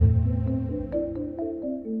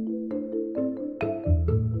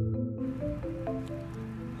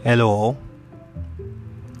Hello all,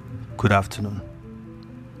 good afternoon.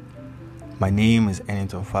 My name is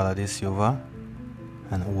Eniton Falade Silva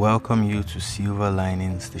and I welcome you to Silver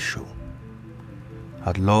Linings, the show.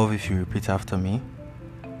 I'd love if you repeat after me.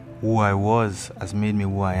 Who I was has made me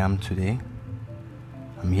who I am today.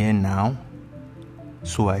 I'm here now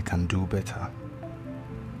so I can do better.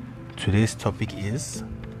 Today's topic is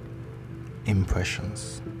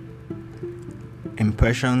impressions.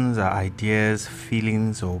 Impressions are ideas,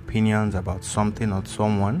 feelings, or opinions about something or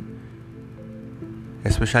someone,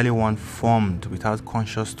 especially one formed without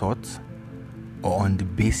conscious thought or on the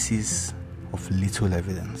basis of little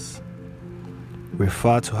evidence.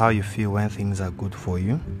 Refer to how you feel when things are good for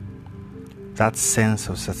you. That sense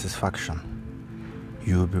of satisfaction.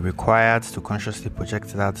 You will be required to consciously project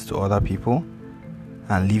that to other people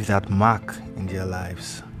and leave that mark in their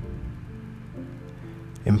lives.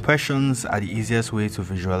 Impressions are the easiest way to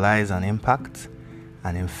visualize an impact,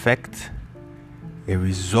 an effect, a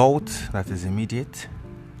result that is immediate,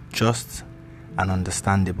 just, and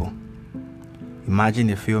understandable.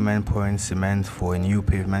 Imagine a few men pouring cement for a new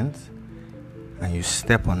pavement, and you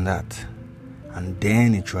step on that, and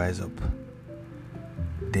then it dries up.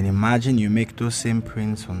 Then imagine you make those same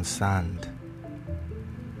prints on sand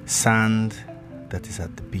that is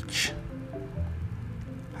at the beach.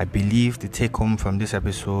 I believe the take home from this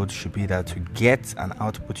episode should be that to get an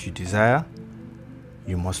output you desire,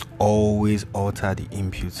 you must always alter the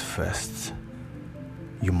inputs first.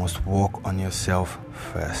 You must work on yourself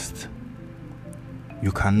first.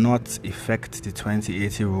 You cannot effect the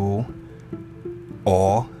 20/80 rule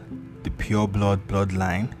or the pure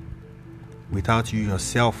bloodline without you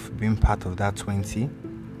yourself being part of that 20,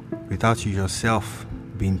 without you yourself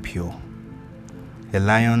being pure. A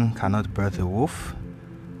lion cannot birth a wolf.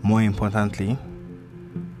 More importantly,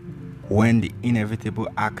 when the inevitable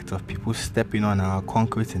act of people stepping on our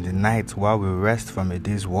concrete in the night while we rest from a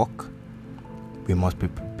day's work, we must be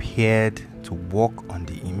prepared to work on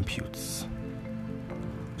the inputs.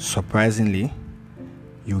 Surprisingly,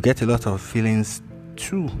 you get a lot of feelings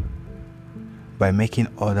too by making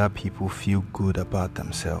other people feel good about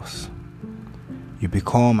themselves. You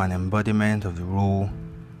become an embodiment of the rule,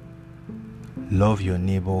 love your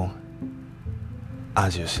neighbor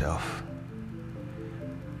as yourself.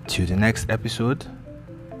 Till the next episode,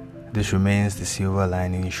 this remains the Silver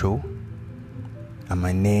Lining Show, and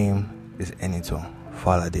my name is Eniton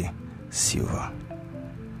Falade Silva.